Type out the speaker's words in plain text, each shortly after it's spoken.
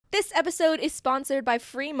This episode is sponsored by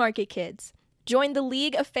Free Market Kids. Join the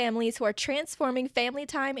league of families who are transforming family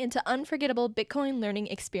time into unforgettable Bitcoin learning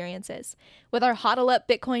experiences. With our Hodl Up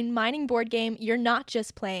Bitcoin mining board game, you're not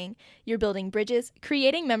just playing, you're building bridges,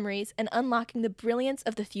 creating memories, and unlocking the brilliance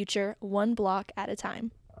of the future one block at a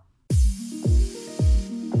time.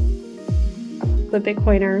 The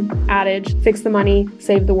Bitcoiner adage, fix the money,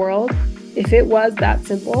 save the world. If it was that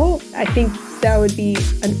simple, I think that would be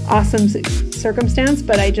an awesome circumstance,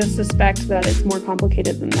 but I just suspect that it's more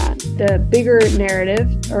complicated than that. The bigger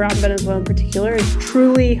narrative around Venezuela in particular is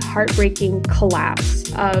truly heartbreaking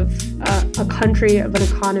collapse of a country, of an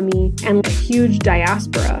economy, and a huge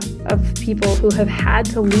diaspora of people who have had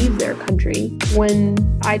to leave their country. When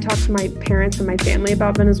I talk to my parents and my family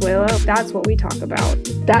about Venezuela, that's what we talk about.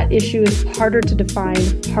 That issue is harder to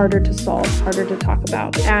define, harder to solve, harder to talk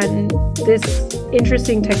about. And this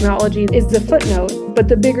interesting technology is the footnote, but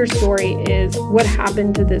the bigger story is what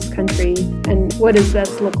happened to this country and what does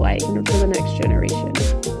this look like for the next generation.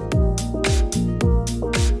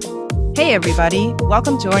 Hey everybody,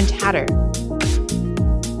 welcome to Orange Hatter.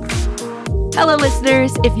 Hello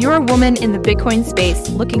listeners, if you're a woman in the Bitcoin space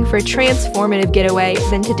looking for a transformative getaway,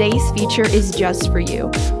 then today's feature is just for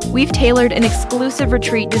you. We've tailored an exclusive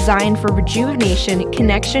retreat designed for rejuvenation,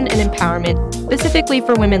 connection, and empowerment, specifically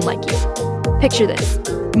for women like you. Picture this: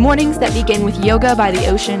 mornings that begin with yoga by the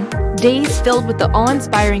ocean, days filled with the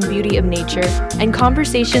awe-inspiring beauty of nature, and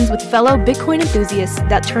conversations with fellow Bitcoin enthusiasts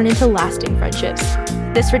that turn into lasting friendships.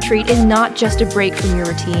 This retreat is not just a break from your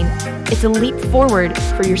routine, it's a leap forward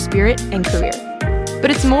for your spirit and career.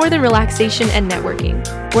 But it's more than relaxation and networking.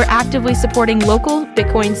 We're actively supporting local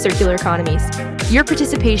Bitcoin circular economies. Your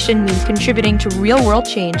participation means contributing to real-world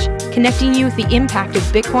change, connecting you with the impact of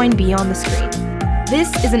Bitcoin beyond the screen.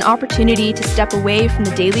 This is an opportunity to step away from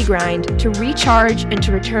the daily grind, to recharge and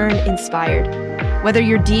to return inspired. Whether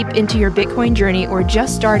you're deep into your Bitcoin journey or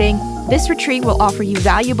just starting, this retreat will offer you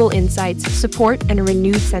valuable insights, support, and a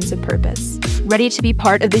renewed sense of purpose. Ready to be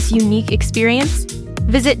part of this unique experience?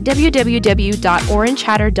 Visit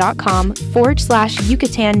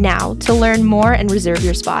www.orangehatter.com/Yucatan now to learn more and reserve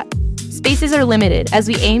your spot. Spaces are limited as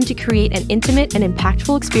we aim to create an intimate and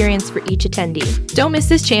impactful experience for each attendee. Don't miss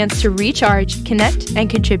this chance to recharge, connect, and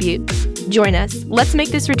contribute. Join us. Let's make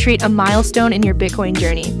this retreat a milestone in your Bitcoin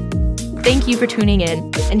journey. Thank you for tuning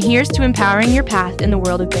in, and here's to empowering your path in the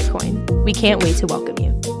world of Bitcoin. We can't wait to welcome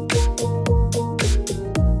you.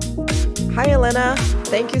 Hi Elena,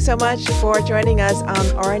 thank you so much for joining us on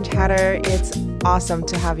Orange Hatter. It's awesome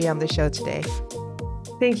to have you on the show today.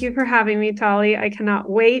 Thank you for having me, Tali. I cannot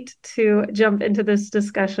wait to jump into this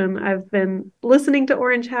discussion. I've been listening to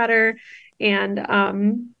Orange Hatter and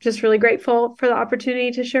just really grateful for the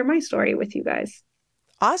opportunity to share my story with you guys.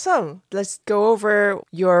 Awesome. Let's go over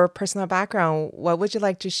your personal background. What would you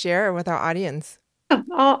like to share with our audience?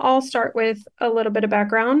 I'll start with a little bit of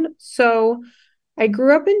background. So I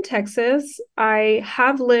grew up in Texas. I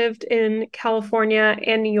have lived in California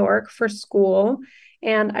and New York for school.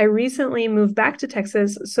 And I recently moved back to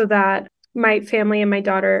Texas so that my family and my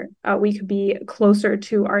daughter, we could be closer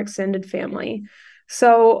to our extended family.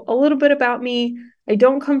 So a little bit about me. I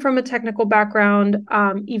don't come from a technical background,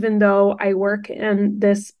 even though I work in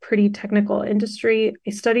this pretty technical industry. I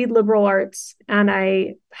studied liberal arts and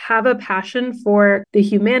I have a passion for the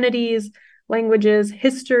humanities, languages,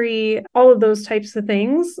 history, all of those types of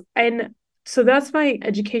things. And so that's my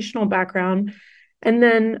educational background. And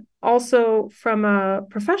then also from a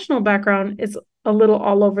professional background, it's a little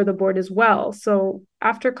all over the board as well. So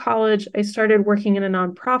after college, I started working in a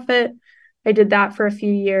nonprofit. I did that for a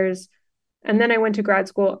few years. And then I went to grad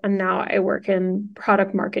school and now I work in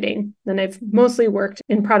product marketing. And I've mostly worked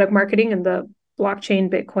in product marketing in the blockchain,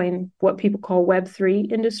 Bitcoin, what people call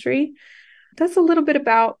Web3 industry. That's a little bit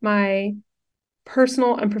about my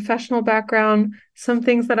personal and professional background. Some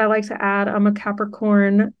things that I like to add: I'm a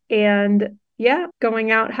Capricorn, and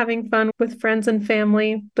going out, having fun with friends and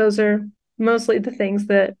family. Those are mostly the things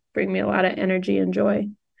that bring me a lot of energy and joy.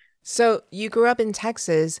 So you grew up in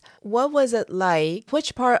Texas. What was it like?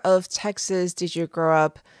 Which part of Texas did you grow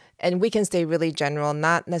up? And we can stay really general,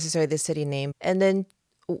 not necessarily the city name. And then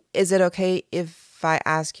is it okay if I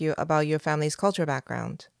ask you about your family's culture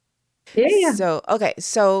background? Yeah.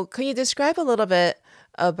 So can you describe a little bit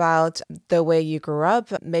about the way you grew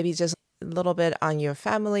up? Maybe just a little bit on your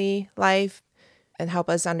family life and help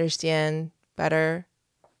us understand better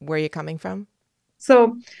where you're coming from?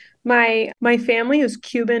 So my family is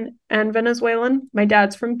Cuban and Venezuelan. My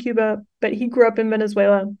dad's from Cuba, but he grew up in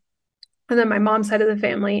Venezuela. And then my mom's side of the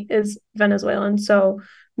family is Venezuelan. So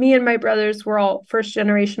me and my brothers were all first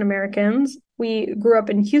generation Americans. We grew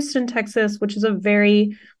up in Houston, Texas, which is a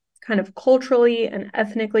very kind of culturally and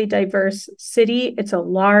ethnically diverse city. It's a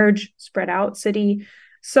large, spread out city.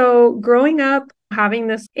 So growing up, having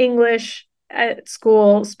this English at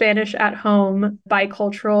school, Spanish at home,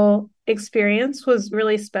 bicultural experience was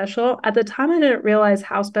really special. At the time, I didn't realize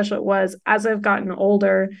how special it was. As I've gotten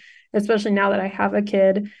older, especially now that I have a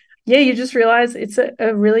kid, yeah, you just realize it's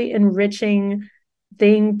a really enriching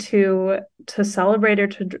thing to celebrate or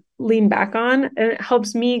to lean back on, and it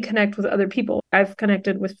helps me connect with other people. I've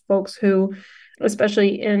connected with folks who,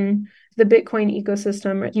 especially in the Bitcoin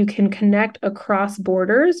ecosystem, you can connect across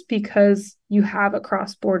borders because you have a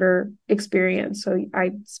cross-border experience. So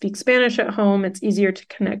I speak Spanish at home. It's easier to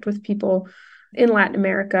connect with people in Latin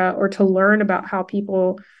America or to learn about how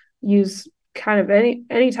people use kind of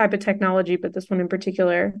any type of technology, but this one in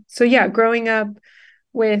particular. So yeah, growing up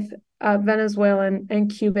with a Venezuelan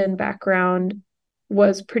and Cuban background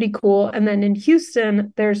was pretty cool. And then in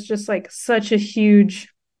Houston, there's just like such a huge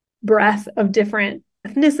breadth of different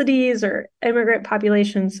ethnicities or immigrant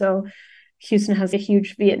populations. So Houston has a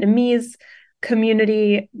huge Vietnamese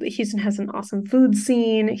community. Houston has an awesome food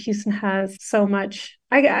scene. Houston has so much.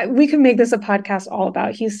 We could make this a podcast all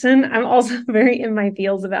about Houston. I'm also very in my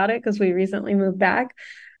feels about it because we recently moved back.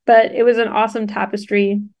 But it was an awesome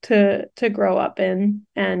tapestry to grow up in,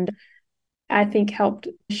 and I think helped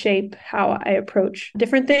shape how I approach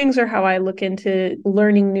different things or how I look into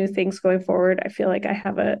learning new things going forward. I feel like I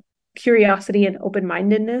have a curiosity and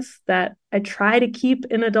open-mindedness that I try to keep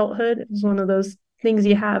in adulthood. It's one of those things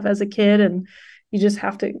you have as a kid, and you just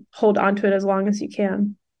have to hold on to it as long as you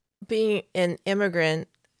can. Being an immigrant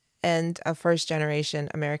and a first generation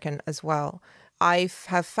American as well, I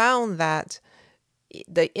have found that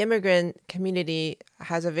the immigrant community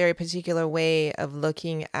has a very particular way of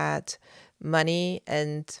looking at money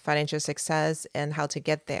and financial success and how to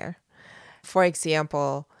get there. For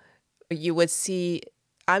example, you would see,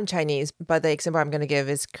 I'm Chinese, but the example I'm going to give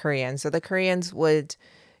is Korean. So the Koreans would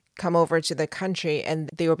come over to the country and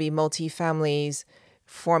there will be multi-families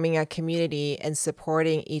forming a community and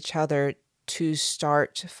supporting each other to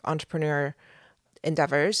start entrepreneur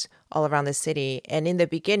endeavors all around the city. And in the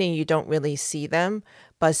beginning, you don't really see them,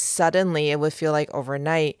 but suddenly it would feel like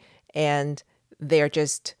overnight and they're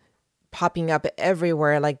just popping up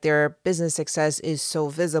everywhere. Like their business success is so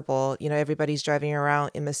visible. You know, everybody's driving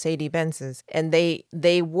around in Mercedes Benzes, and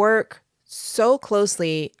they work so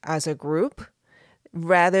closely as a group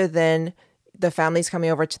rather than the families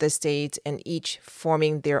coming over to the States and each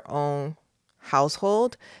forming their own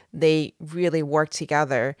household. They really work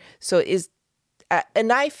together.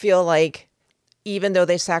 And I feel like even though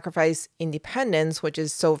they sacrifice independence, which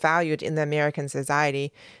is so valued in the American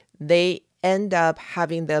society, they end up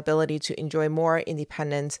having the ability to enjoy more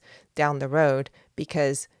independence down the road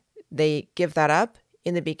because they give that up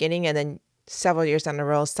in the beginning, and then several years down the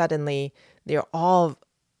road, suddenly they're all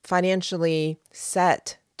financially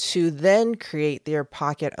set to then create their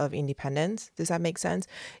pocket of independence. Does that make sense?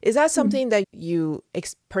 Is that something that you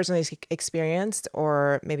personally experienced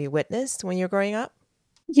or maybe witnessed when you're growing up?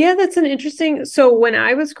 Yeah, that's an interesting. So when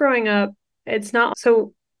I was growing up, it's not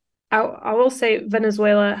so. I will say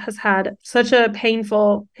Venezuela has had such a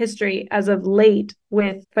painful history as of late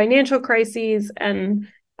with financial crises and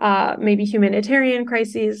maybe humanitarian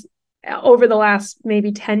crises over the last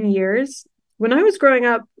maybe 10 years. When I was growing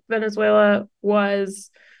up, Venezuela was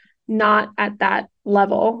not at that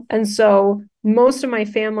level. And so most of my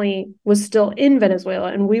family was still in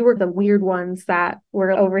Venezuela, and we were the weird ones that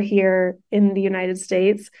were over here in the United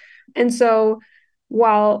States. And so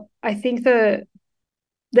while I think the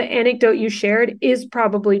anecdote you shared is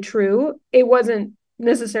probably true, it wasn't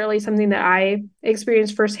necessarily something that I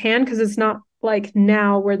experienced firsthand, because it's not like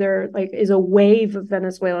now where there like is a wave of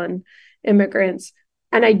Venezuelan immigrants.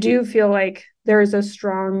 And I do feel like there is a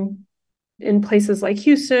strong, in places like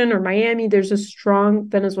Houston or Miami, there's a strong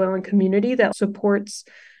Venezuelan community that supports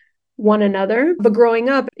one another. But growing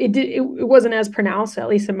up, it wasn't as pronounced, at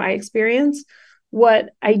least in my experience.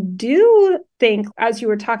 What I do think, as you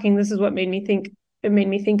were talking, this is what made me think. It made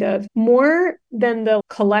me think of more than the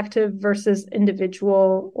collective versus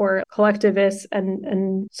individual or collectivist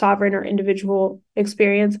and sovereign or individual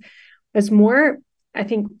experience. It's more, I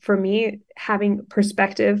think, for me, having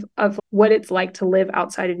perspective of what it's like to live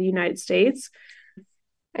outside of the United States.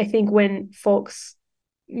 I think when folks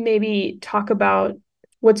maybe talk about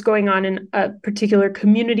what's going on in a particular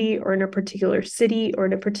community or in a particular city or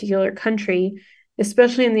in a particular country,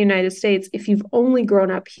 especially in the United States, if you've only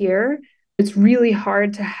grown up here, it's really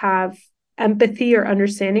hard to have empathy or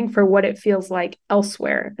understanding for what it feels like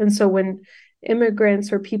elsewhere. And so when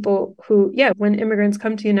immigrants or people who, when immigrants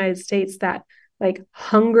come to the United States, that like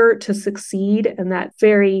hunger to succeed and that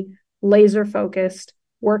very laser focused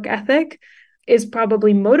work ethic is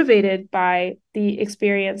probably motivated by the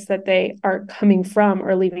experience that they are coming from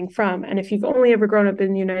or leaving from. And if you've only ever grown up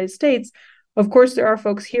in the United States, of course, there are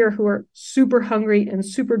folks here who are super hungry and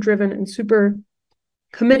super driven and super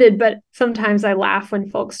committed, but sometimes I laugh when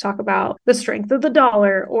folks talk about the strength of the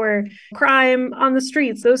dollar or crime on the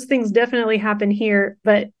streets. Those things definitely happen here,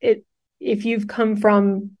 but if you've come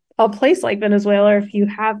from a place like Venezuela, or if you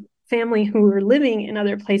have family who are living in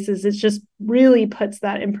other places, it just really puts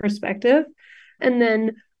that in perspective. And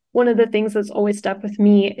then one of the things that's always stuck with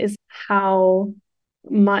me is how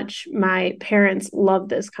much my parents love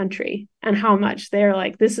this country and how much they're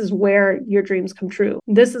like, this is where your dreams come true.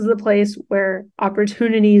 This is the place where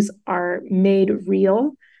opportunities are made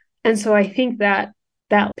real. And so I think that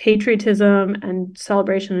patriotism and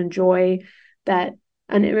celebration and joy that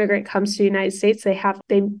an immigrant comes to the United States,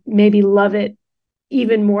 they maybe love it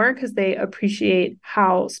even more because they appreciate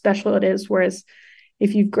how special it is. Whereas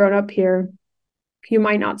if you've grown up here, you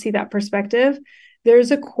might not see that perspective.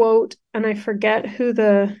 There's a quote, and I forget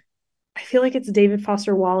I feel like it's David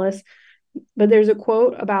Foster Wallace, but there's a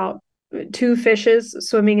quote about two fishes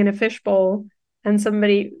swimming in a fishbowl, and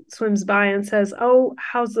somebody swims by and says, "Oh,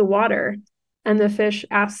 how's the water?" And the fish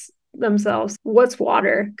asks themselves, "What's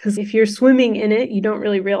water?" Because if you're swimming in it, you don't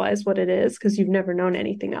really realize what it is because you've never known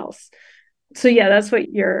anything else. So yeah, that's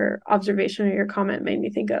what your observation or your comment made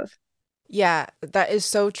me think of. Yeah, that is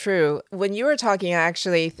so true. When you were talking, I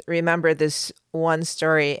actually remember this one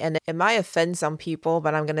story, and it might offend some people,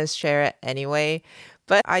 but I'm going to share it anyway.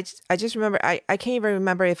 But I just remember, I can't even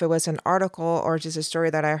remember if it was an article or just a story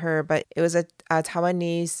that I heard, but it was a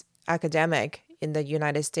Taiwanese academic in the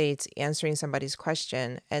United States answering somebody's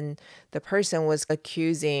question. And the person was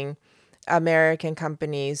accusing American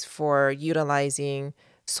companies for utilizing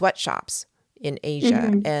sweatshops in Asia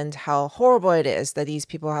Mm-hmm. and how horrible it is that these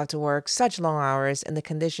people have to work such long hours and the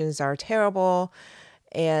conditions are terrible,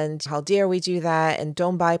 and how dare we do that, and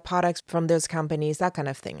don't buy products from those companies, that kind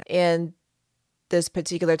of thing. And this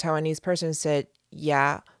particular Taiwanese person said,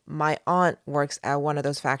 yeah, my aunt works at one of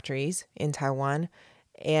those factories in Taiwan,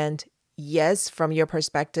 and yes, from your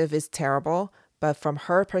perspective it's terrible, but from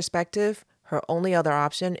her perspective, her only other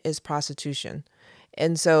option is prostitution.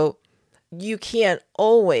 And so you can't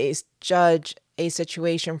always judge a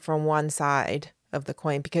situation from one side of the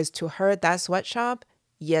coin, because to her, that sweatshop,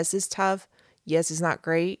 yes, it's tough. Yes, it's not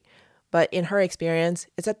great. But in her experience,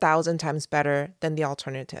 it's 1,000 times better than the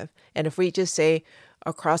alternative. And if we just say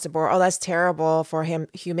across the board, oh, that's terrible for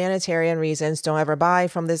humanitarian reasons, don't ever buy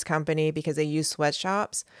from this company because they use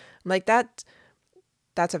sweatshops, like that's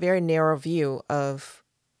a very narrow view of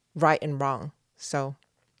right and wrong. So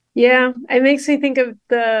Yeah, it makes me think of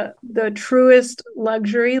the truest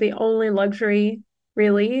luxury, the only luxury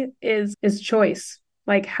really is choice,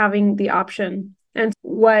 like having the option. And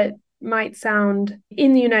what might sound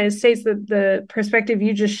in the United States, the perspective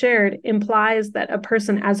you just shared implies that a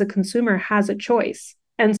person as a consumer has a choice.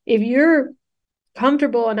 And if you're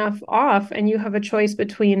comfortable enough off and you have a choice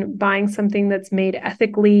between buying something that's made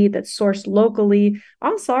ethically, that's sourced locally,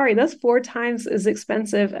 I'm sorry, that's 4 times as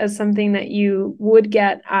expensive as something that you would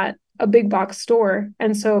get at a big box store.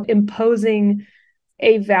 And so imposing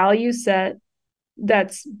a value set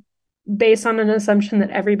that's based on an assumption that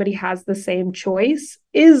everybody has the same choice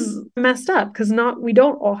is messed up, because we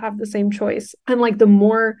don't all have the same choice. And like the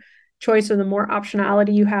more choice or the more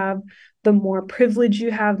optionality you have, the more privilege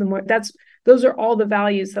you have, the more those are all the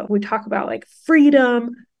values that we talk about, like freedom,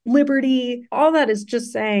 liberty, all that is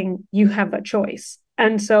just saying you have a choice.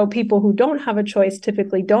 And so people who don't have a choice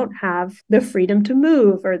typically don't have the freedom to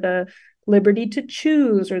move or the liberty to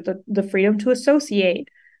choose or the freedom to associate.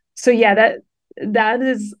 So yeah, that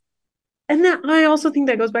is, and that I also think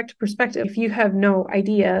that goes back to perspective. If you have no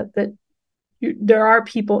idea that there are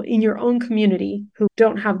people in your own community who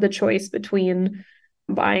don't have the choice between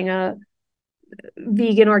buying a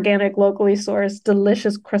vegan, organic, locally sourced,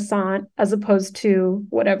 delicious croissant as opposed to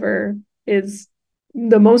whatever is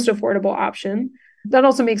the most affordable option, that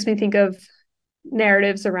also makes me think of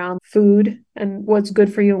narratives around food and what's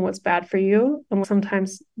good for you and what's bad for you. And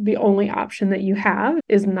sometimes the only option that you have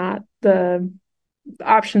is not the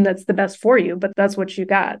option that's the best for you, but that's what you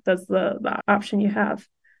got. That's the option you have.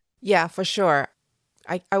 yeah, for sure.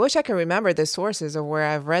 I wish I could remember the sources of where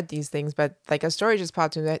I've read these things, but like a story just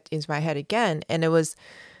popped into my head again. And it was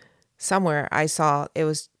somewhere I saw, it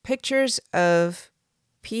was pictures of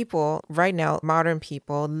people right now, modern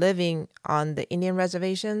people living on the Indian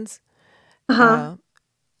reservations. Uh-huh. Uh,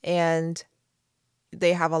 and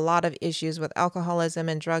they have a lot of issues with alcoholism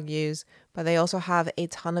and drug use, but they also have a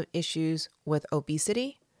ton of issues with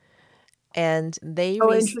obesity. and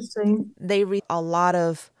Oh, interesting. they read a lot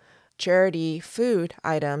of charity food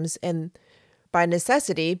items, and by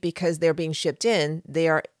necessity, because they're being shipped in, they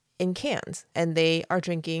are in cans, and they are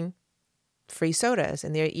drinking free sodas,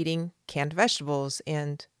 and they're eating canned vegetables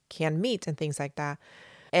and canned meat and things like that.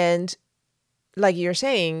 And like you're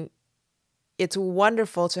saying, it's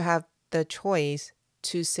wonderful to have the choice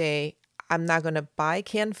to say, I'm not going to buy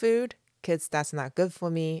canned food because that's not good for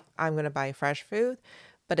me. I'm going to buy fresh food,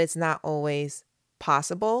 but it's not always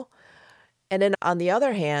possible. And then on the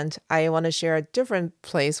other hand, I want to share a different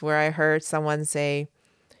place where I heard someone say,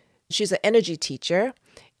 she's an energy teacher,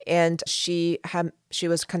 and she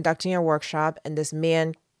was conducting a workshop, and this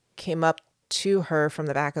man came up to her from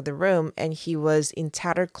the back of the room, and he was in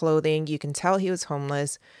tattered clothing. You can tell he was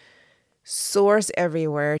homeless, sores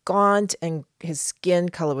everywhere, gaunt, and his skin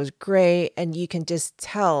color was gray, and you can just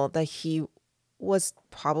tell that he was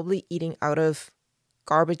probably eating out of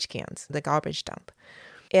garbage cans, the garbage dump.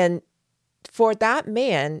 And for that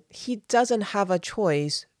man, he doesn't have a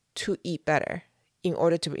choice to eat better in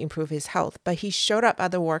order to improve his health, but he showed up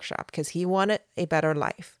at the workshop because he wanted a better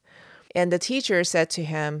life. And the teacher said to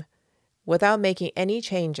him, without making any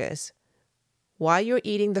changes, while you're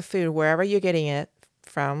eating the food, wherever you're getting it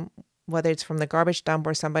from, whether it's from the garbage dump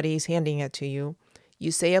or somebody's handing it to you,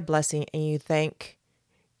 you say a blessing and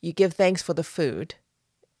you give thanks for the food,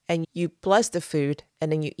 and you bless the food,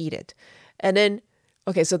 and then you eat it. And then,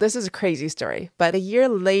 okay, so this is a crazy story, but a year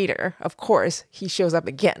later, of course, he shows up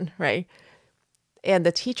again, right? And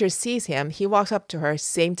the teacher sees him. He walks up to her,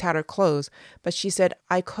 same tattered clothes, but she said,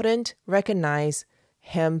 I couldn't recognize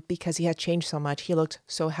him because he had changed so much. He looked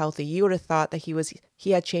so healthy. You would have thought that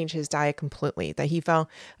he had changed his diet completely, that he found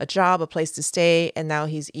a job, a place to stay, and now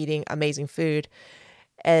he's eating amazing food.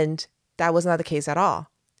 And that was not the case at all.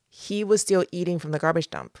 He was still eating from the garbage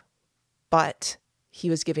dump, but he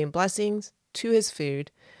was giving blessings to his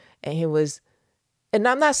food. And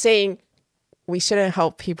I'm not saying we shouldn't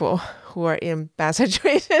help people who are in bad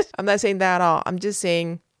situations. I'm not saying that at all. I'm just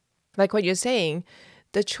saying, like what you're saying,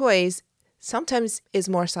 the choice sometimes is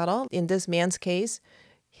more subtle. In this man's case,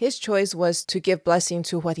 his choice was to give blessing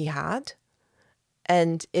to what he had,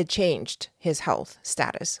 and it changed his health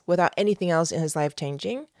status without anything else in his life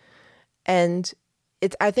changing. And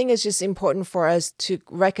I think it's just important for us to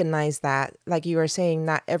recognize that, like you were saying,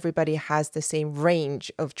 not everybody has the same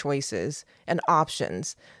range of choices and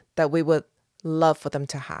options that we would love for them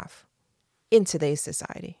to have in today's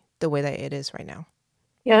society, the way that it is right now.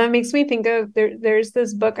 Yeah, that makes me think of there's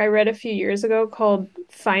this book I read a few years ago called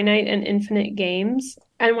Finite and Infinite Games.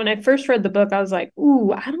 And when I first read the book, I was like,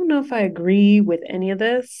 ooh, I don't know if I agree with any of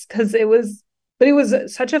this but it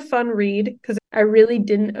was such a fun read because I really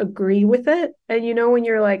didn't agree with it. And when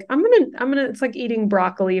you're like, it's like eating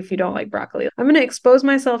broccoli if you don't like broccoli. I'm going to expose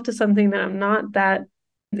myself to something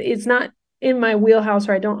it's not in my wheelhouse,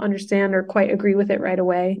 or I don't understand or quite agree with it right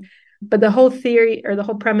away. But the whole theory or the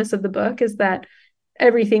whole premise of the book is that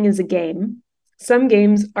everything is a game. Some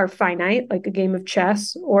games are finite, like a game of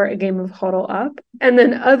chess or a game of huddle up. And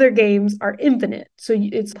then other games are infinite. So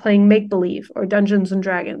it's playing make-believe or Dungeons and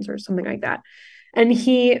Dragons or something like that. And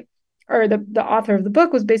the author of the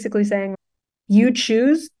book was basically saying, you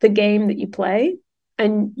choose the game that you play,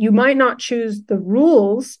 and you might not choose the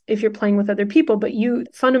rules if you're playing with other people, but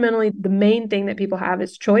fundamentally, the main thing that people have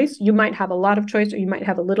is choice. You might have a lot of choice, or you might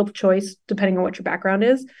have a little choice, depending on what your background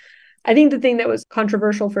is. I think the thing that was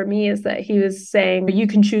controversial for me is that he was saying you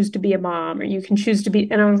can choose to be a mom, or you can choose to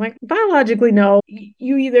be, and I was like, biologically, no.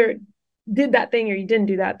 You either did that thing or you didn't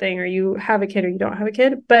do that thing, or you have a kid or you don't have a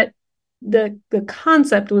kid. But the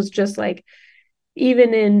concept was just like,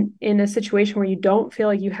 even in a situation where you don't feel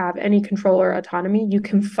like you have any control or autonomy, you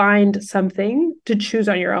can find something to choose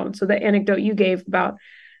on your own. So the anecdote you gave about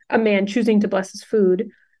a man choosing to bless his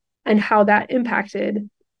food and how that impacted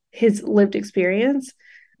his lived experience.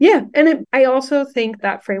 Yeah. And I also think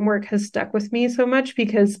that framework has stuck with me so much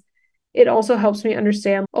because it also helps me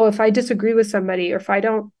understand, if I disagree with somebody, or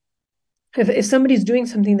if somebody's doing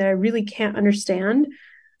something that I really can't understand,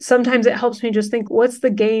 sometimes it helps me just think, what's the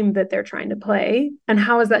game that they're trying to play? And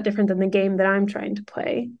how is that different than the game that I'm trying to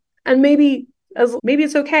play? And maybe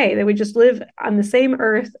it's okay that we just live on the same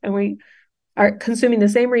earth, and we are consuming the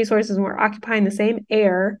same resources, and we're occupying the same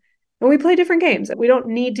air, and we play different games. We don't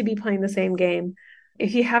need to be playing the same game.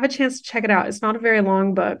 If you have a chance to check it out, it's not a very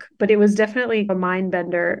long book, but it was definitely a mind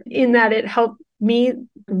bender in that it helped me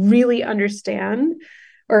really understand,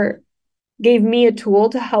 or gave me a tool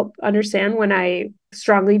to help understand when I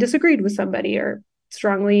strongly disagreed with somebody or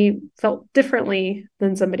strongly felt differently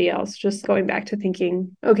than somebody else. Just going back to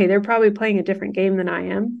thinking, okay, they're probably playing a different game than I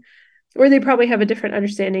am. or they probably have a different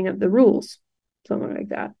understanding of the rules, something like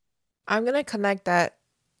that. I'm going to connect that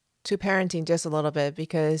to parenting just a little bit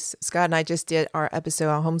because Scott and I just did our episode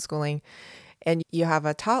on homeschooling, and you have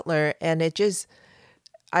a toddler, and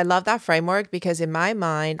I love that framework because in my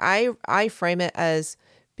mind, I frame it as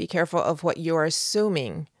be careful of what you're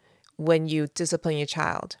assuming when you discipline your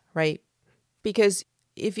child, right? Because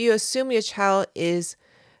if you assume your child is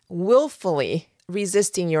willfully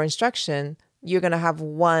resisting your instruction, you're going to have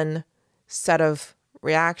one set of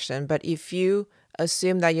reaction. But if you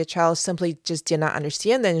assume that your child simply just did not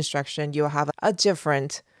understand the instruction, you'll have a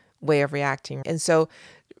different way of reacting. And so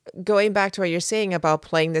going back to what you're saying about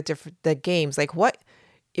playing the games, like what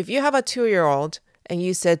if you have a 2-year-old and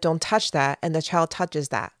you said don't touch that and the child touches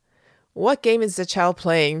that, what game is the child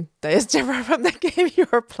playing that is different from the game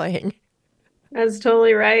you're playing? That's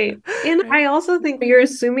totally right. And I also think you're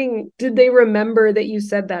assuming, did they remember that you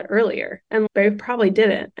said that earlier? And they probably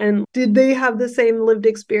didn't. And did they have the same lived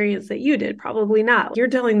experience that you did? Probably not. You're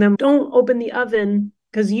telling them, don't open the oven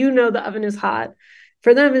because you know the oven is hot.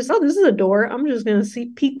 For them, it's, oh, this is a door. I'm just going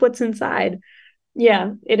to peek what's inside.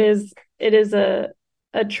 Yeah, it is a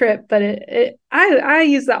trip, but I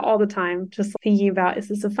use that all the time, just thinking about, is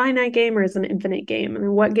this a finite game or is it an infinite game? I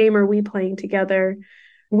mean, what game are we playing together?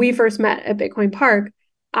 We first met at Bitcoin Park.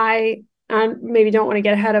 I maybe don't want to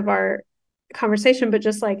get ahead of our conversation, but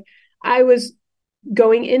just like I was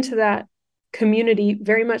going into that community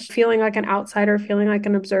very much feeling like an outsider, feeling like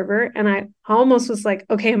an observer. And I almost was like,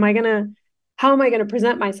 okay, how am I going to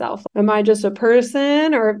present myself? Am I just a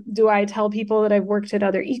person, or do I tell people that I've worked at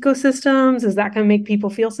other ecosystems? Is that going to make people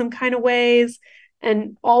feel some kind of ways?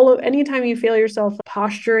 And anytime you feel yourself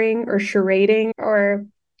posturing or charading or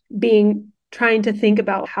trying to think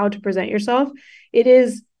about how to present yourself, it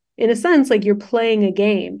is in a sense like you're playing a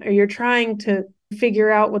game, or you're trying to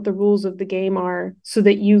figure out what the rules of the game are so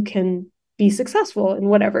that you can be successful in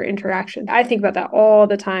whatever interaction. I think about that all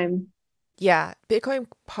the time. Yeah, Bitcoin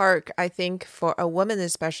Park, I think for a woman,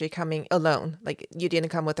 especially coming alone, like you didn't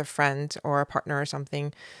come with a friend or a partner or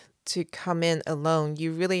something, to come in alone,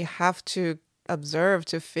 you really have to observe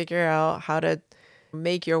to figure out how to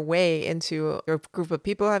make your way into your group of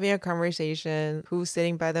people having a conversation, who's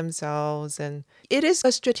sitting by themselves. And it is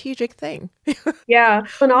a strategic thing. Yeah.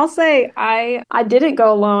 And I'll say I didn't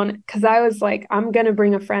go alone because I was like, I'm gonna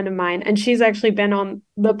bring a friend of mine. And she's actually been on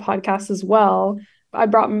the podcast as well. I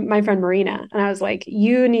brought my friend Marina, and I was like,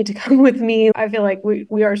 you need to come with me. I feel like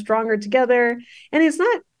we are stronger together. And it's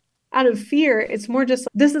not out of fear. It's more just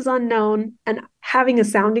this is unknown, and having a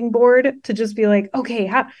sounding board to just be like, okay,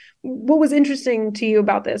 what was interesting to you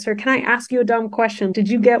about this? Or can I ask you a dumb question? Did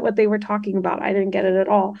you get what they were talking about? I didn't get it at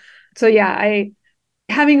all. So yeah,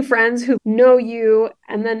 having friends who know you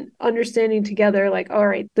and then understanding together, like, all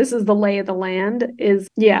right, this is the lay of the land,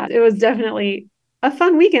 yeah, it was definitely a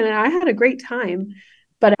fun weekend and I had a great time.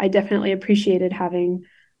 But I definitely appreciated having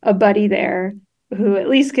a buddy there who at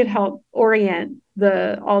least could help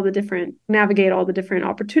navigate all the different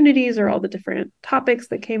opportunities or all the different topics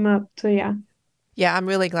that came up. So yeah. Yeah, I'm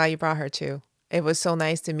really glad you brought her too. It was so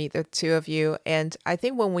nice to meet the two of you. And I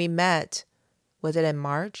think when we met, was it in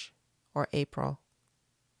March or April?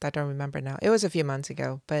 I don't remember now. It was a few months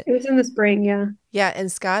ago, but It was in the spring, yeah. yeah,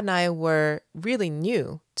 and Scott and I were really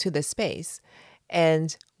new to the space,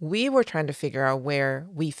 and we were trying to figure out where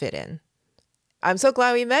we fit in. I'm so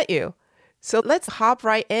glad we met you. So let's hop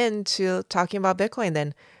right into talking about Bitcoin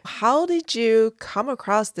then. How did you come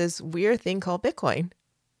across this weird thing called Bitcoin?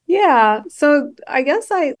 Yeah. So I guess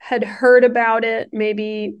I had heard about it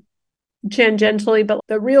maybe tangentially, but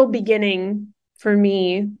the real beginning for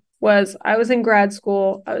me was I was in grad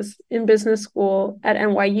school. I was in business school at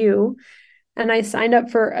NYU, and I signed up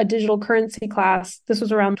for a digital currency class. This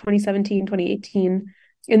was around 2017, 2018.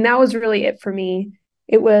 And that was really it for me.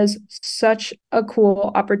 It was such a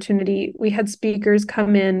cool opportunity. We had speakers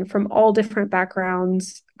come in from all different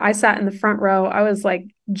backgrounds. I sat in the front row. I was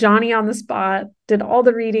like Johnny on the spot, did all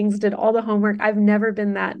the readings, did all the homework. I've never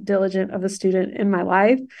been that diligent of a student in my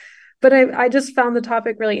life, but I just found the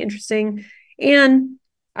topic really interesting. And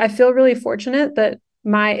I feel really fortunate that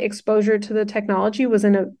my exposure to the technology was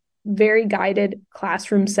in a very guided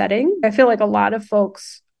classroom setting. I feel like a lot of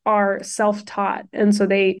folks are self-taught. And so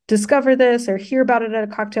they discover this or hear about it at a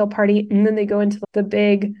cocktail party, and then they go into the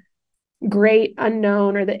big, great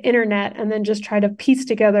unknown or the internet and then just try to piece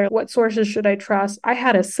together what sources should I trust. I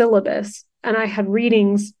had a syllabus and I had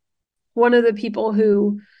readings. One of the people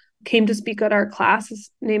who came to speak at our class, his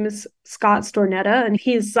name is Scott Stornetta, and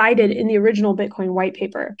he is cited in the original Bitcoin white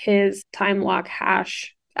paper. His time lock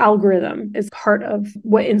hash algorithm is part of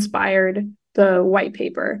what inspired the white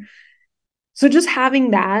paper. So just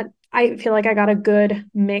having that I feel like I got a good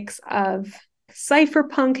mix of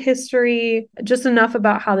cypherpunk history, just enough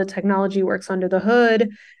about how the technology works under the hood,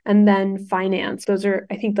 and then finance. Those are,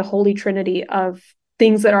 I think, the holy trinity of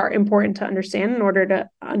things that are important to understand in order to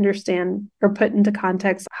understand or put into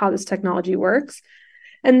context how this technology works.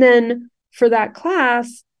 And then for that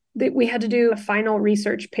class, we had to do a final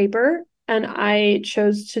research paper, and I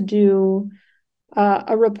chose to do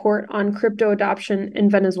a report on crypto adoption in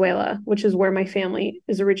Venezuela, which is where my family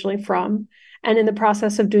is originally from. And in the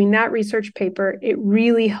process of doing that research paper, it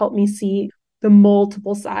really helped me see the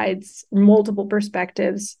multiple sides, multiple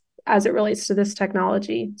perspectives as it relates to this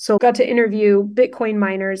technology. So I got to interview Bitcoin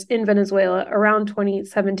miners in Venezuela around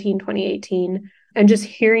 2017, 2018, and just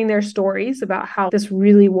hearing their stories about how this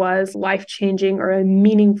really was life-changing or a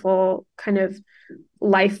meaningful kind of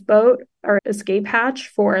lifeboat or escape hatch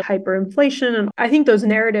for hyperinflation. And I think those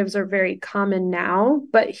narratives are very common now,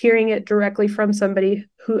 but hearing it directly from somebody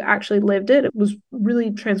who actually lived it, it was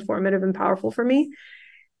really transformative and powerful for me.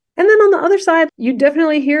 And then on the other side, you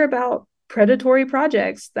definitely hear about predatory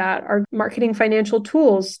projects that are marketing financial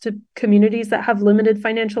tools to communities that have limited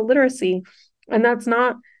financial literacy. And that's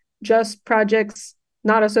not just projects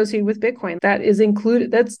not associated with Bitcoin. That is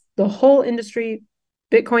included, that's the whole industry,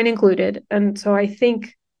 Bitcoin included. And so I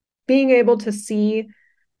think being able to see,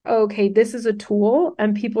 okay, this is a tool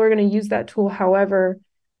and people are going to use that tool, however,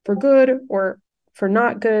 for good or for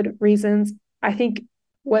not good reasons, I think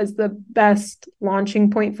was the best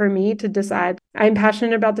launching point for me to decide I'm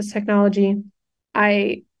passionate about this technology.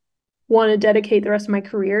 I want to dedicate the rest of my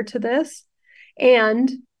career to this.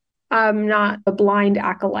 And I'm not a blind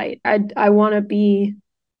acolyte. I want to be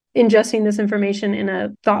ingesting this information in a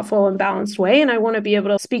thoughtful and balanced way. And I want to be able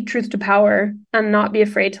to speak truth to power and not be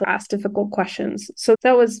afraid to ask difficult questions. So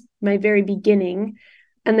that was my very beginning.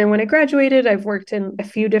 And then when I graduated, I've worked in a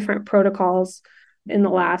few different protocols in the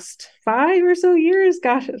last 5 or so years.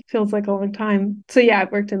 Gosh, it feels like a long time. So yeah,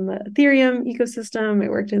 I've worked in the Ethereum ecosystem. I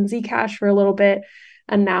worked in Zcash for a little bit.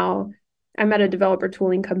 And now I'm at a developer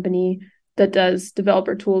tooling company that does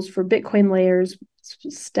developer tools for Bitcoin layers,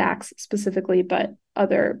 stacks specifically, but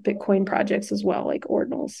other Bitcoin projects as well, like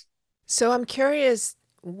ordinals. So I'm curious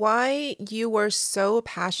why you were so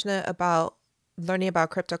passionate about learning about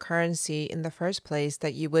cryptocurrency in the first place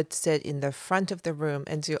that you would sit in the front of the room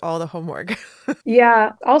and do all the homework.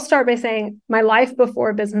 Yeah, I'll start by saying my life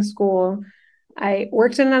before business school, I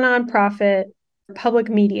worked in a nonprofit, public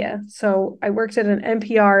media. So I worked at an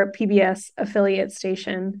NPR PBS affiliate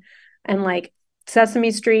station, and like Sesame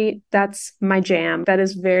Street, that's my jam. That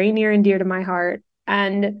is very near and dear to my heart.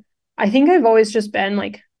 And I think I've always just been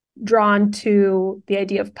like drawn to the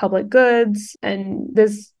idea of public goods and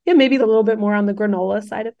this, yeah, maybe a little bit more on the granola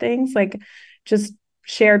side of things, like just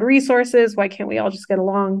shared resources. Why can't we all just get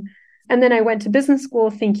along? And then I went to business school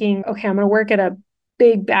thinking, okay, I'm going to work at a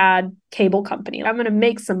big, bad cable company. I'm going to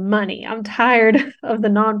make some money. I'm tired of the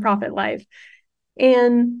nonprofit life.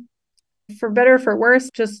 And for better or for worse,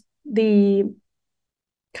 just the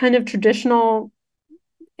kind of traditional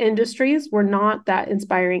industries were not that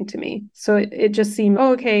inspiring to me. So it just seemed,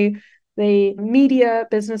 oh, okay, the media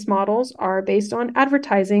business models are based on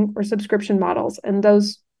advertising or subscription models. And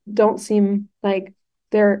those don't seem like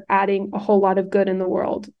they're adding a whole lot of good in the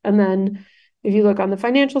world. And then if you look on the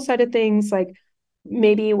financial side of things, like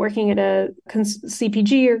maybe working at a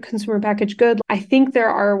CPG or consumer packaged good, I think there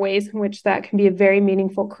are ways in which that can be a very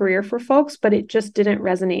meaningful career for folks, but it just didn't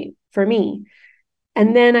resonate for me.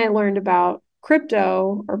 And then I learned about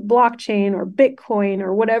crypto or blockchain or Bitcoin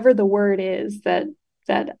or whatever the word is that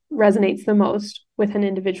resonates the most with an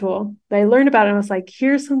individual. But I learned about it and I was like,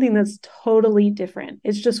 here's something that's totally different.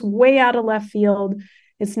 It's just way out of left field.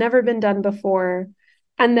 It's never been done before.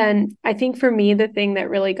 And then I think for me, the thing that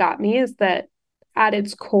really got me is that at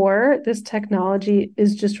its core, this technology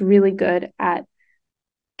is just really good at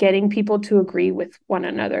getting people to agree with one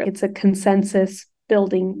another. It's a consensus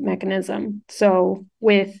building mechanism. So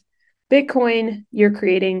with Bitcoin, you're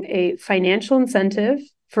creating a financial incentive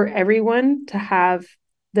for everyone to have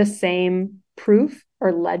the same proof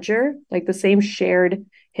or ledger, like the same shared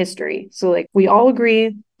history. So like we all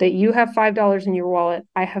agree that you have $5 in your wallet,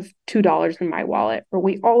 I have $2 in my wallet, or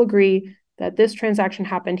we all agree that this transaction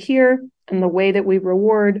happened here, and the way that we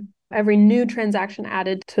reward every new transaction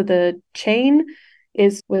added to the chain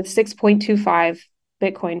is with 6.25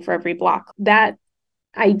 Bitcoin for every block. That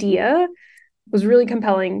idea was really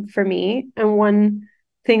compelling for me. And one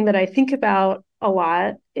thing that I think about a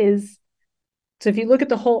lot is, so if you look at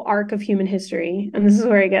the whole arc of human history, and this is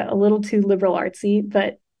where I get a little too liberal artsy,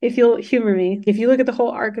 but if you'll humor me, if you look at the whole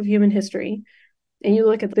arc of human history and you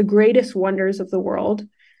look at the greatest wonders of the world,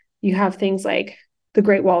 you have things like the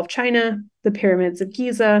Great Wall of China, the pyramids of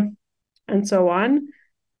Giza, and so on.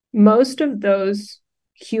 Most of those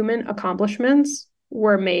human accomplishments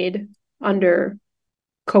were made under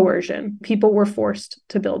coercion. People were forced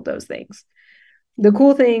to build those things. The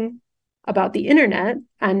cool thing about the internet,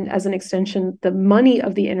 and as an extension, the money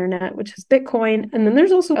of the internet, which is Bitcoin, and then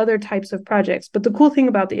there's also other types of projects. But the cool thing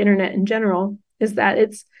about the internet in general is that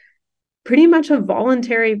it's pretty much a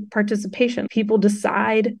voluntary participation. People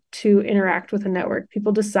decide to interact with a network.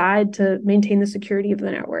 People decide to maintain the security of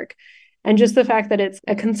the network. And just the fact that it's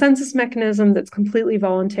a consensus mechanism that's completely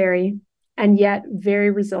voluntary and yet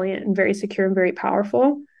very resilient and very secure and very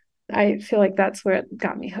powerful, I feel like that's where it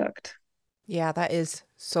got me hooked. Yeah, that is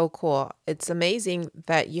so cool. It's amazing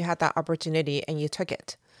that you had that opportunity and you took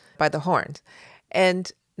it by the horns.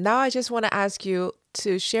 And now I just want to ask you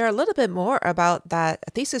to share a little bit more about that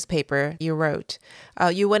thesis paper you wrote.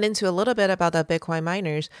 You went into a little bit about the Bitcoin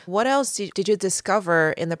miners. What else did you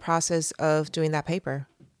discover in the process of doing that paper?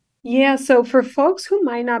 Yeah, so for folks who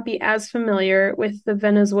might not be as familiar with the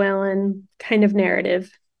Venezuelan kind of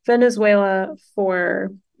narrative, Venezuela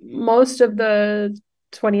for most of the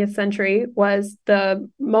 20th century was the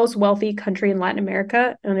most wealthy country in Latin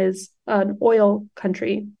America and is an oil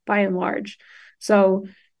country by and large. So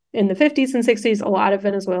in the 50s and 60s, a lot of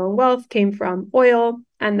Venezuelan wealth came from oil,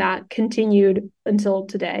 and that continued until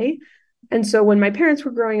today. And so when my parents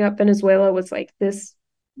were growing up, Venezuela was like this,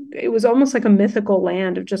 it was almost like a mythical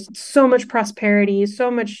land of just so much prosperity,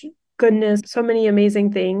 so much goodness, so many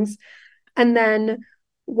amazing things. And then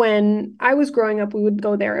when I was growing up, we would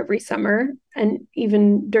go there every summer and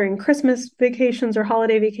even during Christmas vacations or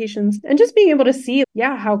holiday vacations, and just being able to see,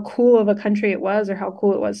 yeah, how cool of a country it was, or how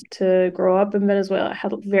cool it was to grow up in Venezuela. It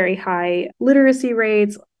had very high literacy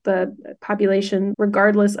rates. The population,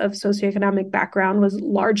 regardless of socioeconomic background, was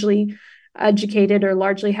largely educated or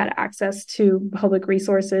largely had access to public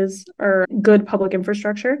resources or good public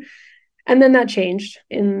infrastructure. And then that changed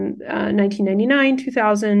in 1999,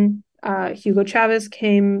 2000. Hugo Chavez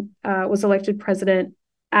was elected president,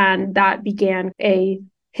 and that began a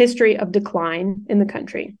history of decline in the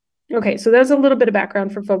country. Okay, so that's a little bit of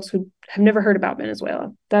background for folks who have never heard about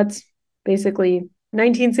Venezuela. That's basically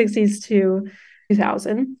 1960s to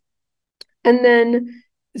 2000. And then,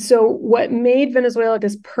 so what made Venezuela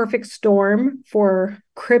this perfect storm for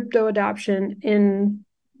crypto adoption in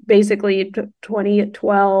basically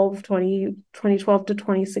 2012 to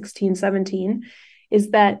 2016, 17, is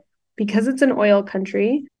that because it's an oil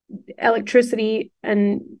country, electricity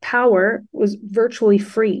and power was virtually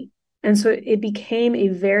free. And so it became a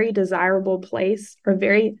very desirable place, or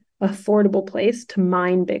very affordable place, to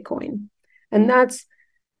mine Bitcoin. And that's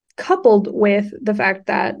coupled with the fact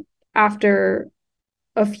that after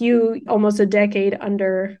almost a decade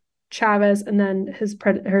under Chavez and then his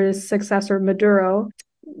successor, Maduro,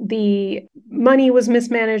 the money was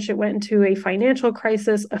mismanaged. It went into a financial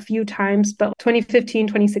crisis a few times, but 2015,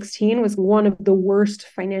 2016 was one of the worst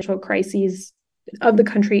financial crises of the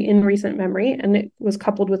country in recent memory. And it was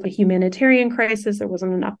coupled with a humanitarian crisis. There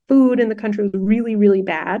wasn't enough food in the country. It was really, really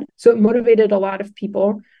bad. So it motivated a lot of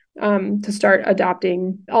people to start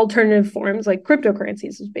adopting alternative forms, like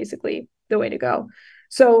cryptocurrencies is basically the way to go.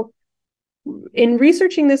 So in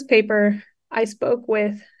researching this paper, I spoke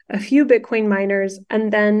with a few Bitcoin miners,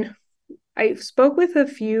 and then I spoke with a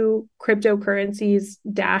few cryptocurrencies.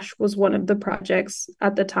 Dash was one of the projects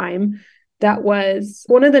at the time. That was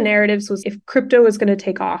one of the narratives, was if crypto is going to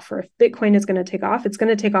take off, or if Bitcoin is going to take off, it's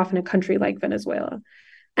going to take off in a country like Venezuela.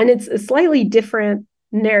 And it's a slightly different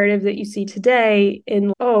narrative that you see today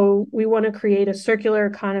in, oh, we want to create a circular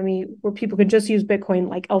economy where people could just use Bitcoin,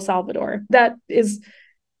 like El Salvador. That is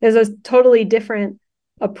a totally different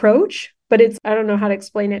approach, but it's, I don't know how to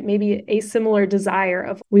explain it, maybe a similar desire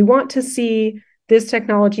of, we want to see this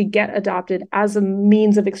technology get adopted as a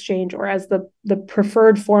means of exchange, or as the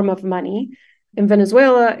preferred form of money. In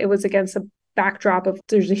Venezuela, it was against a backdrop of,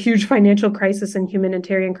 there's a huge financial crisis and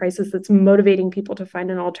humanitarian crisis that's motivating people to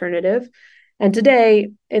find an alternative. And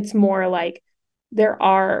today, it's more like there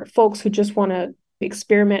are folks who just want to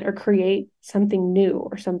experiment or create something new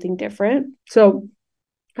or something different. So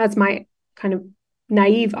that's my kind of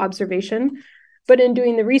naive observation. But in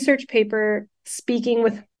doing the research paper, speaking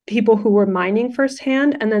with people who were mining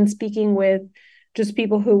firsthand, and then speaking with just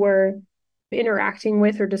people who were interacting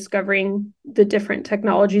with or discovering the different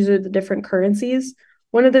technologies or the different currencies,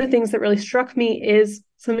 one of the things that really struck me is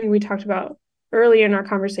something we talked about earlier in our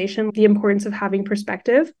conversation, the importance of having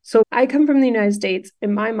perspective. So I come from the United States.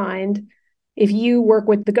 In my mind, if you work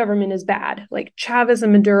with the government is bad, like Chavez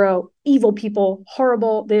and Maduro, evil people,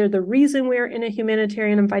 horrible. They're the reason we're in a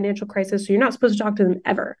humanitarian and financial crisis. So you're not supposed to talk to them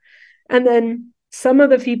ever. And then some of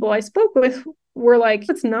the people I spoke with were like,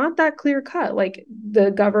 it's not that clear cut. Like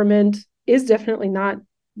the government is definitely not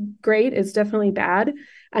great, it's definitely bad.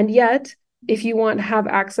 And yet, if you want to have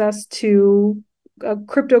access to a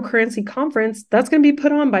cryptocurrency conference, that's going to be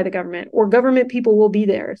put on by the government, or government people will be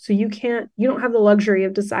there. So you don't have the luxury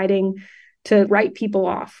of deciding to write people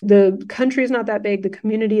off. The country is not that big, the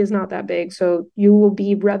community is not that big. So you will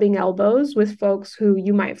be rubbing elbows with folks who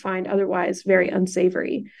you might find otherwise very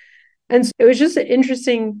unsavory. And so it was just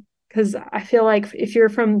interesting because I feel like if you're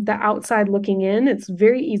from the outside looking in, it's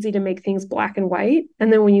very easy to make things black and white.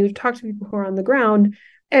 And then when you talk to people who are on the ground,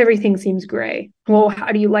 everything seems gray. Well,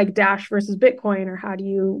 how do you like Dash versus Bitcoin? Or how do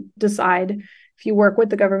you decide if you work with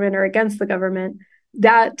the government or against the government?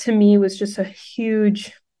 That to me was just a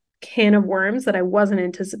huge can of worms that I wasn't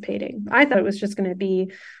anticipating. I thought it was just going to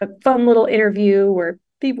be a fun little interview where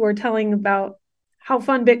people were telling about how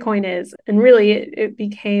fun Bitcoin is. And really, it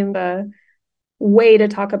became a way to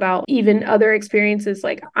talk about even other experiences.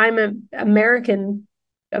 Like I'm an American,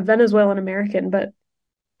 a Venezuelan American, but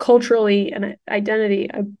culturally and identity,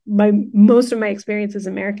 most of my experience is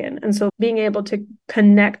American. And so being able to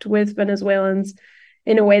connect with Venezuelans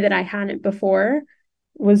in a way that I hadn't before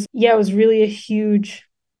was really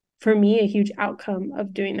for me, a huge outcome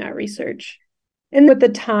of doing that research. And at the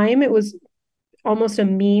time, it was almost a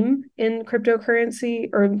meme in cryptocurrency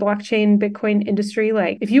or blockchain Bitcoin industry.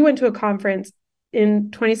 Like if you went to a conference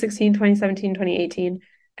in 2016, 2017, 2018,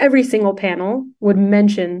 every single panel would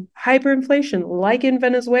mention hyperinflation, like in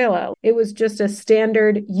Venezuela. It was just a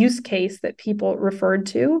standard use case that people referred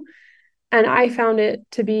to. And I found it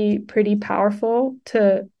to be pretty powerful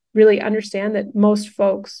to really understand that most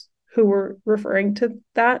folks who were referring to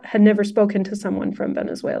that had never spoken to someone from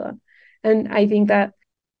Venezuela. And I think that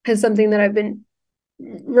is something that I've been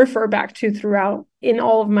refer back to throughout in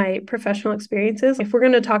all of my professional experiences. If we're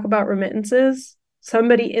going to talk about remittances,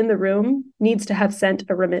 somebody in the room needs to have sent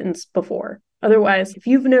a remittance before. Otherwise, if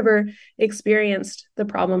you've never experienced the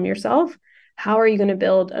problem yourself, how are you going to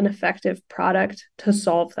build an effective product to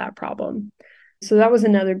solve that problem? So that was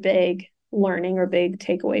another big learning or big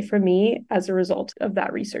takeaway for me as a result of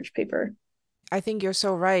that research paper. I think you're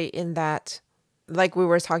so right in that, like we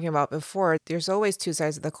were talking about before, there's always two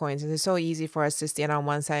sides of the coins. And it's so easy for us to stand on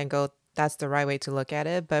one side and go, that's the right way to look at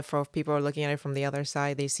it. But for people who are looking at it from the other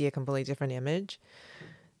side, they see a completely different image.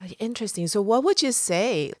 Interesting. So what would you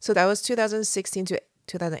say? So that was 2016 to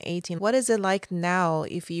 2018. What is it like now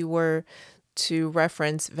if you were to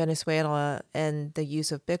reference Venezuela and the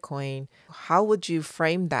use of Bitcoin? How would you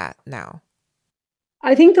frame that now?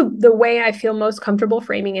 I think the way I feel most comfortable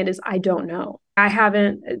framing it is I don't know. I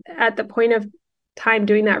haven't, at the point of time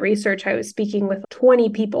doing that research, I was speaking with 20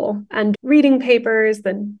 people and reading papers,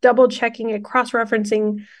 then double checking it, cross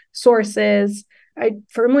referencing sources. I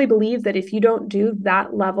firmly believe that if you don't do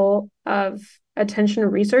that level of attention to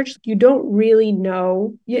research, you don't really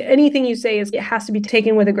know. Anything you say it has to be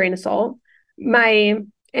taken with a grain of salt. My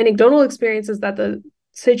anecdotal experience is that the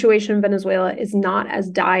situation in Venezuela is not as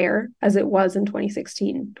dire as it was in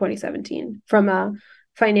 2016, 2017 from a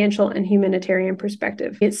financial and humanitarian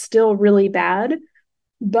perspective. It's still really bad,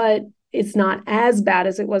 but it's not as bad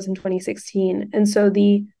as it was in 2016. And so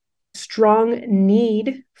the strong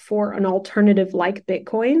need for an alternative like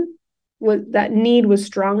Bitcoin, that need was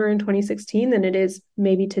stronger in 2016 than it is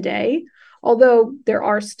maybe today. Although there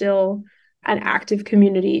are still an active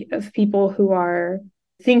community of people who are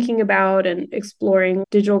thinking about and exploring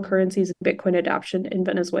digital currencies and Bitcoin adoption in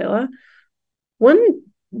Venezuela. One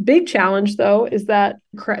big challenge, though, is that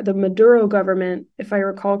the Maduro government, if I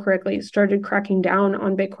recall correctly, started cracking down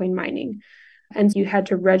on Bitcoin mining. And you had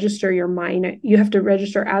to register your mine. You have to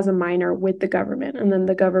register as a miner with the government. And then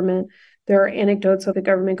the government, there are anecdotes of the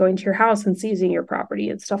government going to your house and seizing your property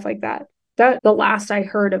and stuff like that. The last I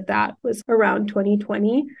heard of that was around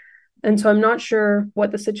 2020. And so I'm not sure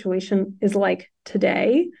what the situation is like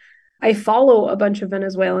today. I follow a bunch of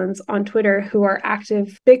Venezuelans on Twitter who are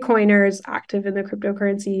active Bitcoiners, active in the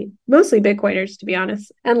cryptocurrency, mostly Bitcoiners, to be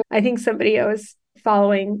honest. And I think somebody I was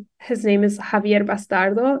following, his name is Javier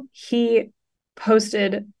Bastardo. He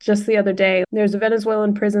posted just the other day, there's a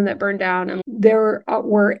Venezuelan prison that burned down and there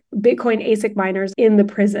were Bitcoin ASIC miners in the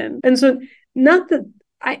prison. And so not that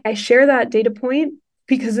I share that data point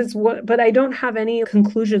because but I don't have any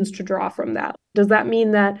conclusions to draw from that. Does that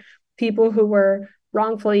mean that people who were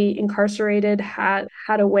wrongfully incarcerated had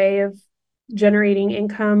a way of generating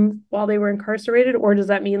income while they were incarcerated? Or does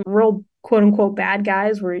that mean real quote unquote bad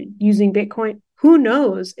guys were using Bitcoin? Who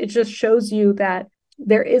knows? It just shows you that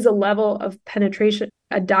there is a level of penetration,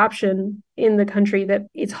 adoption in the country that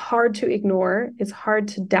it's hard to ignore. It's hard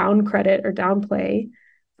to down credit or downplay.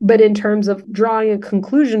 But in terms of drawing a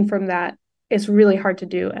conclusion from that, it's really hard to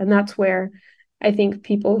do. And that's where I think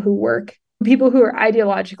people who are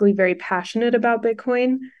ideologically very passionate about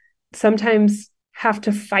Bitcoin sometimes have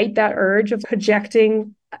to fight that urge of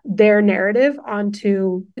projecting their narrative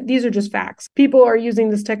onto, these are just facts. People are using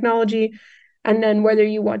this technology, and then whether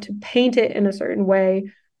you want to paint it in a certain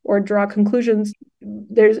way or draw conclusions,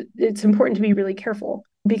 it's important to be really careful,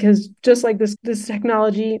 because just like this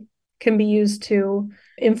technology can be used to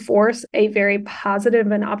enforce a very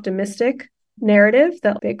positive and optimistic narrative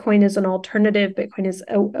that Bitcoin is an alternative, Bitcoin is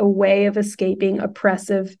a way of escaping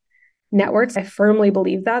oppressive networks. I firmly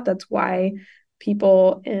believe that. That's why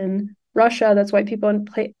people in Russia, that's why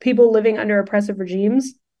people living under oppressive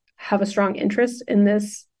regimes have a strong interest in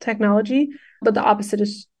this technology. But the opposite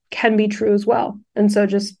can be true as well. And so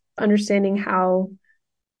just understanding how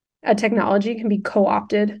a technology can be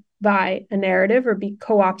co-opted by a narrative or be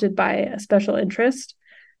co-opted by a special interest.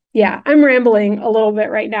 Yeah, I'm rambling a little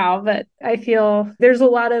bit right now, but I feel there's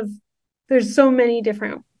so many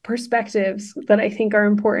different perspectives that I think are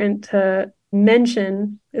important to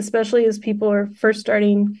mention, especially as people are first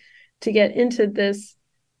starting to get into this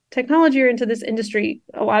technology or into this industry.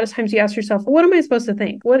 A lot of times you ask yourself, what am I supposed to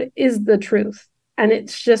think? What is the truth? And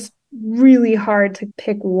it's just really hard to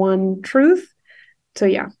pick one truth. So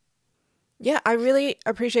yeah. Yeah, I really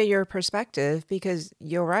appreciate your perspective, because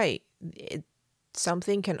you're right.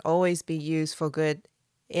 Something can always be used for good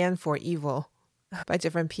and for evil by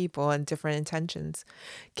different people and different intentions.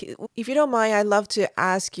 If you don't mind, I'd love to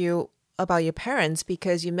ask you about your parents,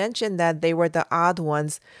 because you mentioned that they were the odd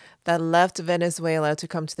ones that left Venezuela to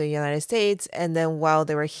come to the United States. And then while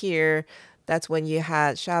they were here, that's when you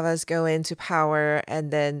had Chavez go into power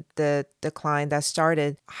and then the decline that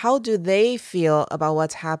started. How do they feel about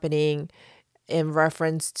what's happening in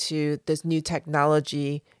reference to this new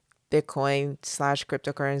technology, Bitcoin /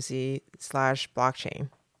 cryptocurrency / blockchain?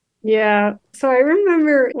 Yeah. So I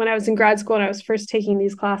remember when I was in grad school and I was first taking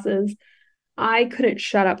these classes, I couldn't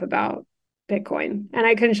shut up about Bitcoin and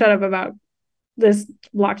I couldn't shut up about this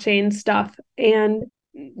blockchain stuff. And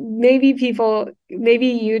maybe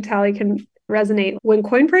you, Tally, can resonate. When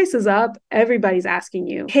coin price is up, everybody's asking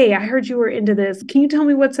you, hey, I heard you were into this. Can you tell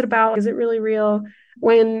me what's it about? Is it really real?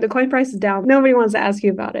 When the coin price is down, nobody wants to ask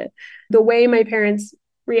you about it. The way my parents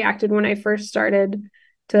reacted when I first started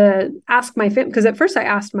to ask my family, because at first I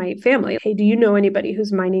asked my family, hey, do you know anybody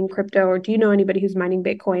who's mining crypto, or do you know anybody who's mining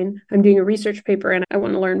Bitcoin? I'm doing a research paper and I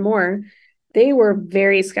want to learn more. They were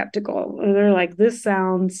very skeptical. And they're like, this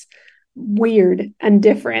sounds weird and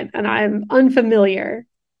different, and I'm unfamiliar.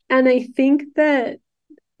 And I think that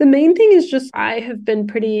the main thing is just I've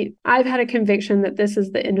had a conviction that this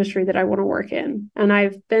is the industry that I want to work in. And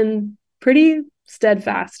I've been pretty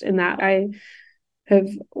steadfast in that. I have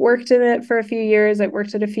worked in it for a few years. I've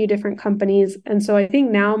worked at a few different companies. And so I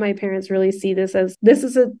think now my parents really see this as this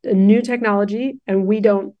is a new technology and we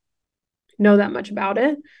don't know that much about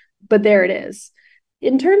it, but there it is.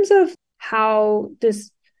 In terms of how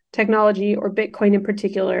this technology, or Bitcoin in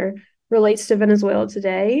particular, relates to Venezuela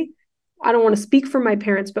today, I don't want to speak for my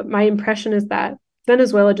parents, but my impression is that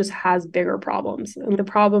Venezuela just has bigger problems. And the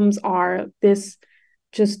problems are this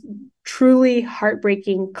just truly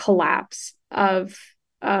heartbreaking collapse of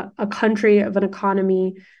a country, of an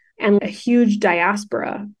economy, and a huge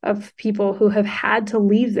diaspora of people who have had to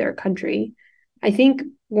leave their country. I think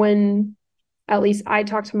when at least I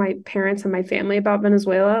talk to my parents and my family about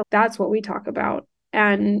Venezuela, that's what we talk about.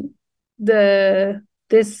 And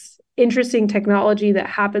this interesting technology that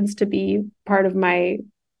happens to be part of my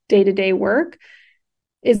day-to-day work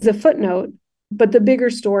is a footnote. But the bigger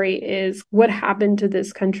story is what happened to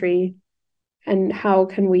this country and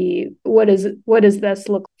what does this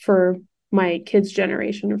look for my kids'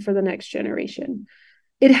 generation or for the next generation.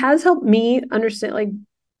 It has helped me understand, like,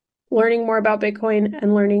 learning more about Bitcoin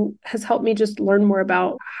and has helped me just learn more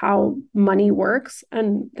about how money works,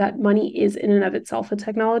 and that money is in and of itself a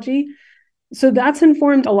technology. So that's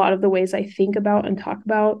informed a lot of the ways I think about and talk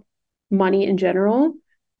about money in general.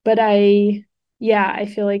 But I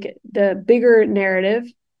feel like the bigger narrative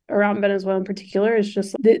around Venezuela in particular is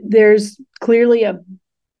just there's clearly a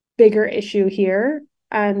bigger issue here.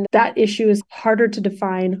 And that issue is harder to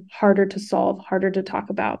define, harder to solve, harder to talk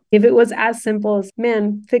about. If it was as simple as,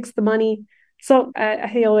 man, fix the money. So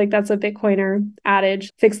I feel like that's a Bitcoiner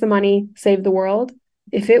adage, fix the money, save the world.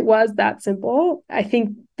 If it was that simple, I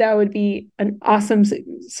think that would be an awesome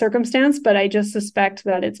circumstance, but I just suspect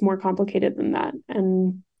that it's more complicated than that.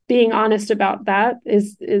 And being honest about that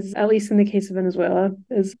is at least in the case of Venezuela,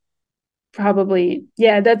 is probably,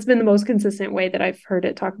 that's been the most consistent way that I've heard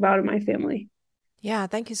it talked about in my family. Yeah,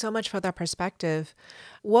 thank you so much for that perspective.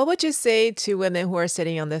 What would you say to women who are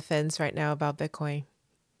sitting on the fence right now about Bitcoin?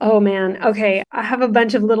 Oh man. Okay. I have a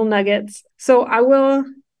bunch of little nuggets. So I will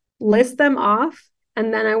list them off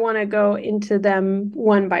and then I want to go into them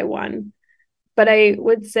one by one. But I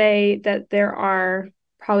would say that there are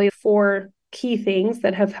probably four key things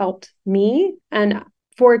that have helped me and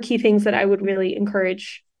four key things that I would really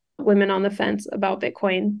encourage women on the fence about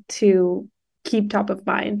Bitcoin to keep top of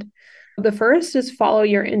mind. The first is follow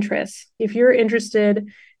your interests. If you're interested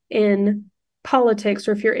in politics,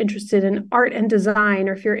 or if you're interested in art and design,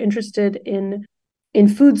 or if you're interested in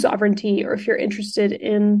food sovereignty, or if you're interested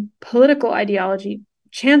in political ideology,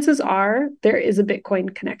 chances are there is a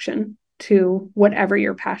Bitcoin connection to whatever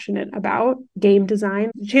you're passionate about. Game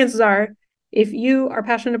design, chances are if you are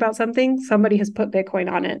passionate about something, somebody has put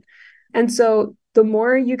Bitcoin on it. And so the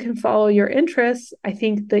more you can follow your interests, I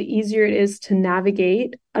think the easier it is to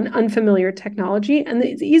navigate an unfamiliar technology, and the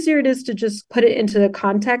easier it is to just put it into the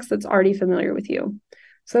context that's already familiar with you.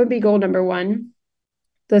 So that would be goal number one.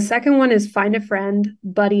 The second one is find a friend,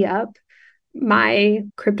 buddy up. My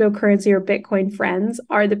cryptocurrency or Bitcoin friends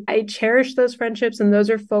I cherish those friendships, and those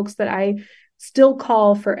are folks that I still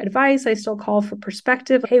call for advice. I still call for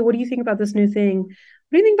perspective. Hey, what do you think about this new thing?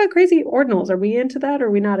 What do you think about crazy ordinals? Are we into that or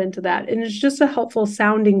are we not into that? And it's just a helpful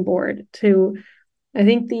sounding board to, I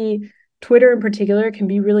think the Twitter in particular can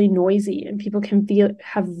be really noisy and people can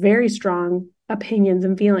have very strong opinions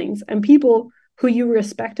and feelings. And people who you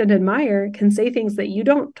respect and admire can say things that you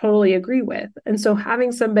don't totally agree with. And so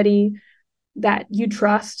having somebody that you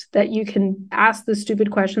trust, that you can ask the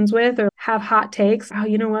stupid questions with or have hot takes. Oh,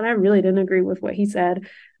 you know what? I really didn't agree with what he said.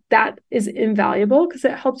 That is invaluable because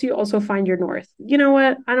it helps you also find your north. You know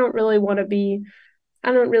what? I don't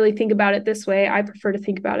really think about it this way. I prefer to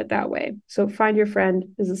think about it that way. So find your friend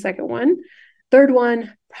is the second one. Third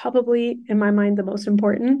one, probably in my mind, the most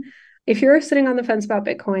important. If you're sitting on the fence about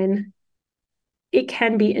Bitcoin, it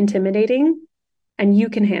can be intimidating and you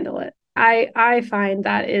can handle it. I find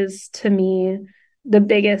that is, to me, the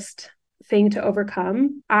biggest thing to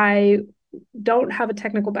overcome. I don't have a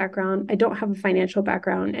technical background. I don't have a financial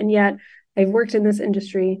background. And yet I've worked in this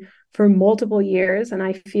industry for multiple years and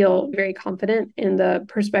I feel very confident in the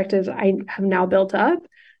perspectives I have now built up.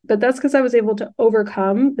 But that's because I was able to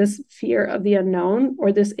overcome this fear of the unknown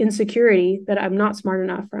or this insecurity that I'm not smart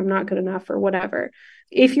enough or I'm not good enough or whatever.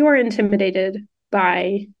 If you are intimidated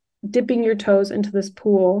by dipping your toes into this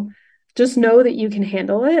pool, just know that you can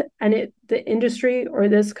handle it, and the industry or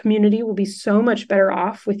this community will be so much better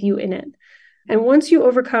off with you in it. And once you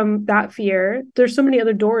overcome that fear, there's so many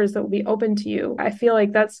other doors that will be open to you. I feel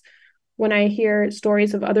like that's when I hear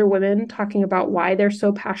stories of other women talking about why they're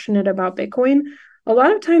so passionate about Bitcoin. A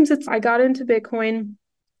lot of times I got into Bitcoin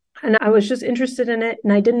and I was just interested in it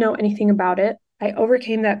and I didn't know anything about it. I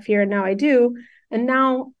overcame that fear and now I do. And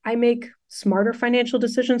now I make smarter financial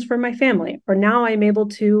decisions for my family, or now I'm able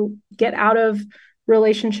to get out of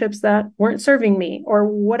relationships that weren't serving me or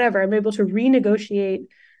whatever. I'm able to renegotiate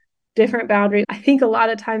different boundaries. I think a lot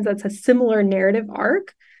of times that's a similar narrative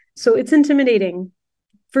arc. So it's intimidating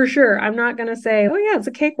for sure. I'm not going to say, oh yeah, it's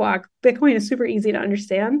a cakewalk. Bitcoin is super easy to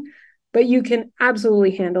understand, but you can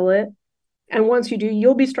absolutely handle it. And once you do,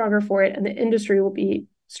 you'll be stronger for it and the industry will be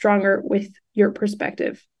stronger with your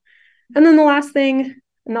perspective. And then the last thing,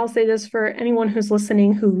 and I'll say this for anyone who's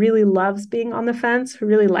listening who really loves being on the fence, who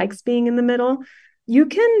really likes being in the middle, you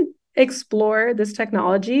can explore this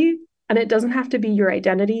technology and it doesn't have to be your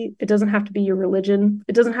identity. It doesn't have to be your religion.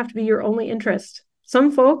 It doesn't have to be your only interest.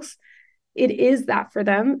 Some folks, it is that for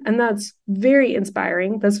them. And that's very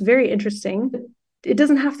inspiring. That's very interesting. It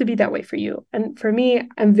doesn't have to be that way for you. And for me,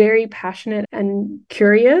 I'm very passionate and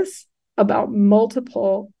curious about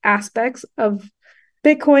multiple aspects of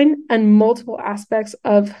Bitcoin and multiple aspects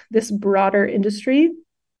of this broader industry.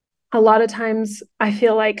 A lot of times I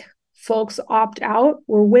feel like folks opt out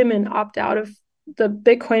or women opt out of the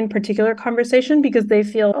Bitcoin particular conversation because they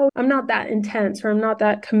feel, oh, I'm not that intense or I'm not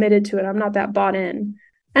that committed to it. I'm not that bought in.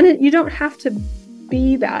 And you don't have to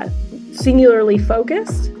be that singularly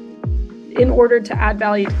focused in order to add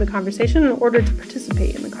value to the conversation, in order to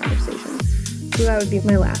participate in the conversation. So that would be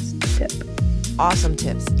my last tip. Awesome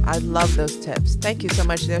tips. I love those tips. Thank you so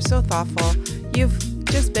much. They're so thoughtful. You've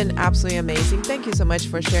just been absolutely amazing. Thank you so much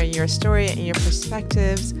for sharing your story and your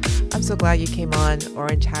perspectives. I'm so glad you came on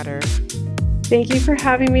Orange Hatter. Thank you for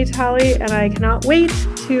having me, Tali, and I cannot wait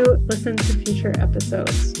to listen to future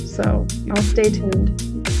episodes. So I'll stay tuned.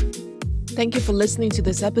 Thank you for listening to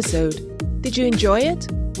this episode. Did you enjoy it?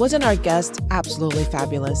 Wasn't our guest absolutely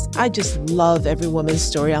fabulous? I just love every woman's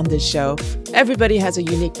story on this show. Everybody has a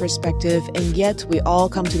unique perspective, and yet we all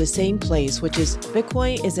come to the same place, which is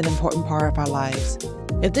Bitcoin is an important part of our lives.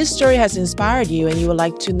 If this story has inspired you and you would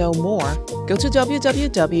like to know more, go to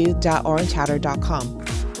www.orangehatter.com.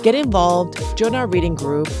 Get involved, join our reading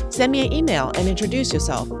group, send me an email, and introduce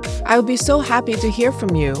yourself. I would be so happy to hear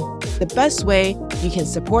from you. The best way you can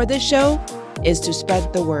support this show is to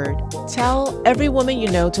spread the word. Tell every woman you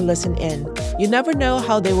know to listen in. You never know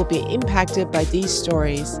how they will be impacted by these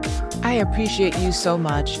stories. I appreciate you so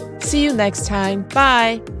much. See you next time.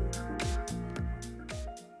 Bye.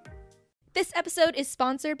 This episode is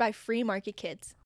sponsored by Free Market Kids.